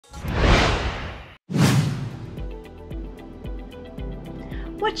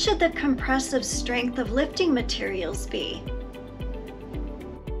What should the compressive strength of lifting materials be?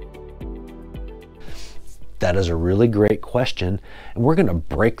 That is a really great question, and we're going to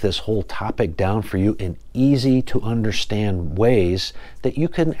break this whole topic down for you in easy to understand ways that you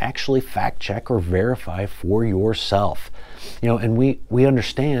can actually fact check or verify for yourself. You know, and we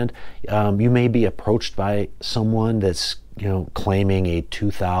understand you may be approached by someone that's, you know, claiming a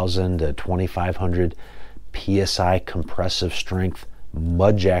 2,000 to 2,500 psi compressive strength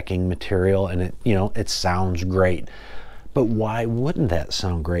mudjacking material, and it, you know, it sounds great. But why wouldn't that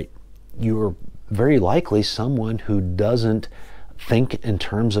sound great? You're very likely someone who doesn't think in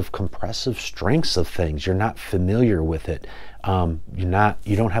terms of compressive strengths of things. You're not familiar with it. You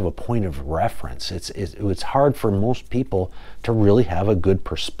don't have a point of reference. It's hard for most people to really have a good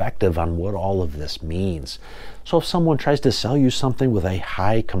perspective on what all of this means. So if someone tries to sell you something with a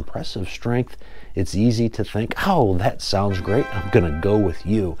high compressive strength, it's easy to think, oh, that sounds great, I'm gonna go with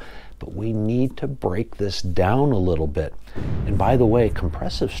you. But we need to break this down a little bit. And by the way,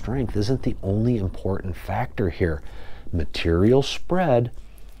 compressive strength isn't the only important factor here. Material spread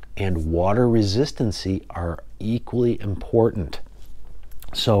and water resistancy are equally important.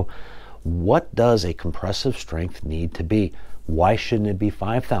 So what does a compressive strength need to be? Why shouldn't it be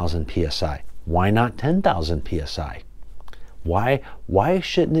 5,000 psi? Why not 10,000 psi? Why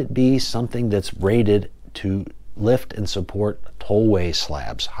shouldn't it be something that's rated to lift and support tollway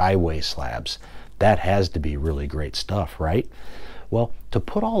slabs, highway slabs? That has to be really great stuff, right? Well, to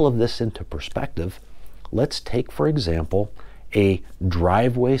put all of this into perspective, let's take, for example, a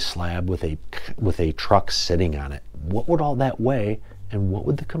driveway slab with a truck sitting on it. What would all that weigh, and what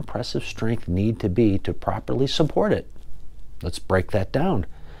would the compressive strength need to be to properly support it? Let's break that down.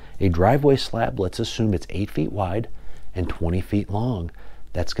 A driveway slab, let's assume it's 8 feet wide and 20 feet long.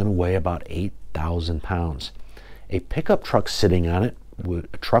 That's going to weigh about 8,000 pounds. A pickup truck sitting on it,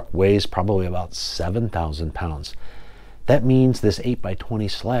 a truck weighs probably about 7,000 pounds. That means this 8 by 20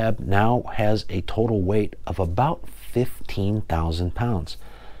 slab now has a total weight of about 15,000 pounds.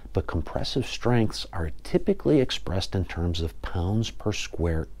 But compressive strengths are typically expressed in terms of pounds per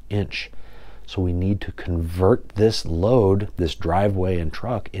square inch. So we need to convert this load, this driveway and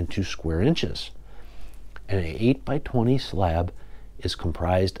truck, into square inches. And an 8 by 20 slab is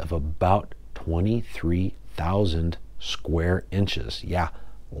comprised of about 23,000 square inches. Yeah,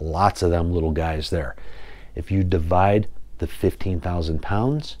 lots of them little guys there. If you divide the 15,000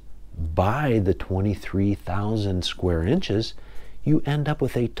 pounds by the 23,000 square inches, you end up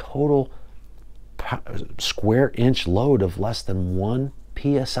with a total square inch load of less than 1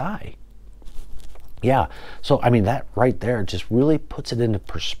 psi. Yeah, so I mean, that right there just really puts it into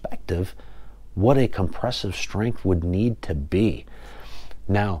perspective what a compressive strength would need to be.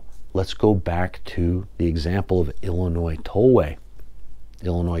 Now, let's go back to the example of Illinois Tollway.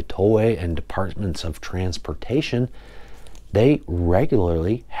 Illinois Tollway and departments of transportation, they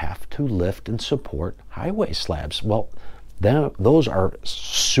regularly have to lift and support highway slabs. Well, those are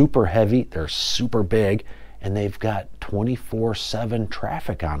super heavy, they're super big, and they've got 24/7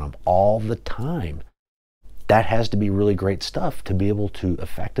 traffic on them all the time. That has to be really great stuff to be able to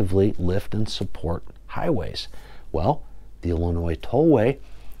effectively lift and support highways. Well, the Illinois Tollway,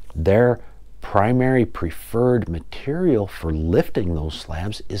 their primary preferred material for lifting those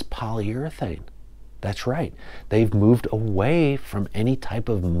slabs is polyurethane. That's right. They've moved away from any type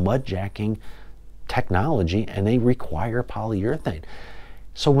of mudjacking technology, and they require polyurethane.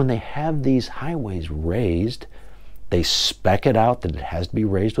 So when they have these highways raised, they spec it out that it has to be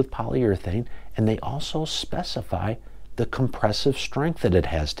raised with polyurethane, and they also specify the compressive strength that it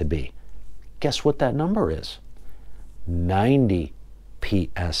has to be. Guess what that number is? 90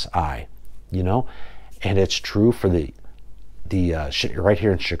 psi, you know? And it's true for the right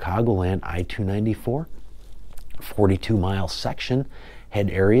here in Chicagoland, I-294, 42-mile section had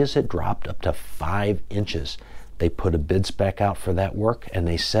areas that dropped up to 5 inches. They put a bid spec out for that work, and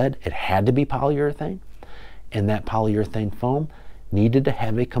they said it had to be polyurethane, and that polyurethane foam needed to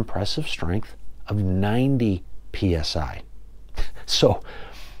have a compressive strength of 90 psi. So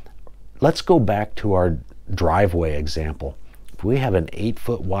let's go back to our driveway example. If we have an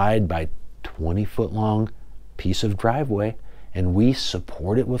 8-foot wide by 20-foot long piece of driveway, and we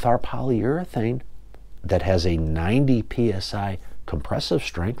support it with our polyurethane that has a 90 psi compressive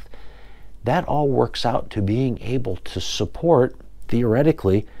strength, that all works out to being able to support,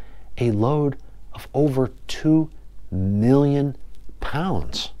 theoretically, a load of over 2 million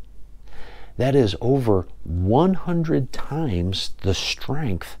pounds. That is over 100 times the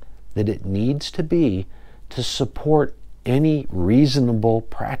strength that it needs to be to support any reasonable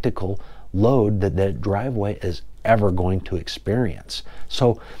practical load that that driveway is ever going to experience.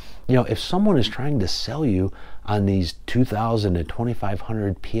 So, you know, if someone is trying to sell you on these 2,000 and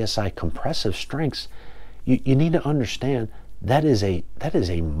 2,500 PSI compressive strengths, you need to understand that is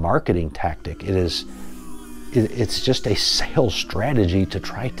a marketing tactic. It's just a sales strategy to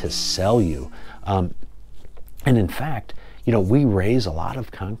try to sell you. And in fact, you know, we raise a lot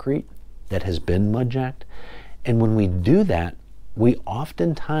of concrete that has been mud jacked, and when we do that, we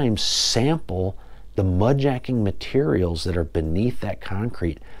oftentimes sample the mud jacking materials that are beneath that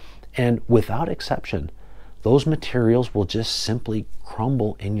concrete, and without exception, those materials will just simply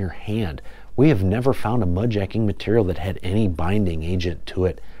crumble in your hand. We have never found a mud jacking material that had any binding agent to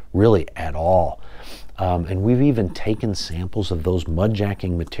it really at all. And we've even taken samples of those mud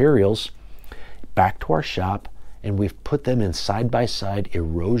jacking materials back to our shop, and we've put them in side-by-side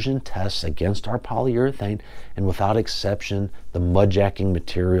erosion tests against our polyurethane, and without exception, the mud jacking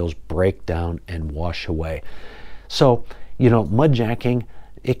materials break down and wash away. So, you know, mud jacking,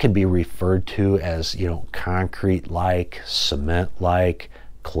 it can be referred to as, you know, concrete-like, cement-like,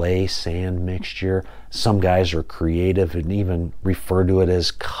 clay sand mixture. Some guys are creative and even refer to it as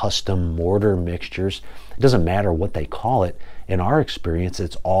custom mortar mixtures. It doesn't matter what they call it. In our experience,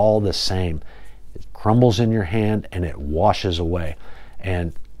 it's all the same. It crumbles in your hand and it washes away.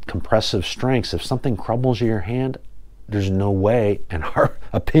 And compressive strengths, if something crumbles in your hand, there's no way, in our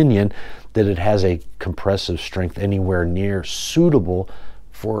opinion, that it has a compressive strength anywhere near suitable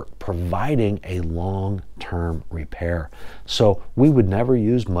for providing a long-term repair. So we would never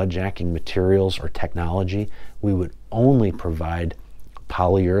use mud jacking materials or technology. We would only provide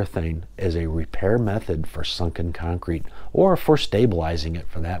polyurethane as a repair method for sunken concrete, or for stabilizing it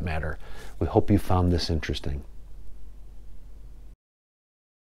for that matter. We hope you found this interesting.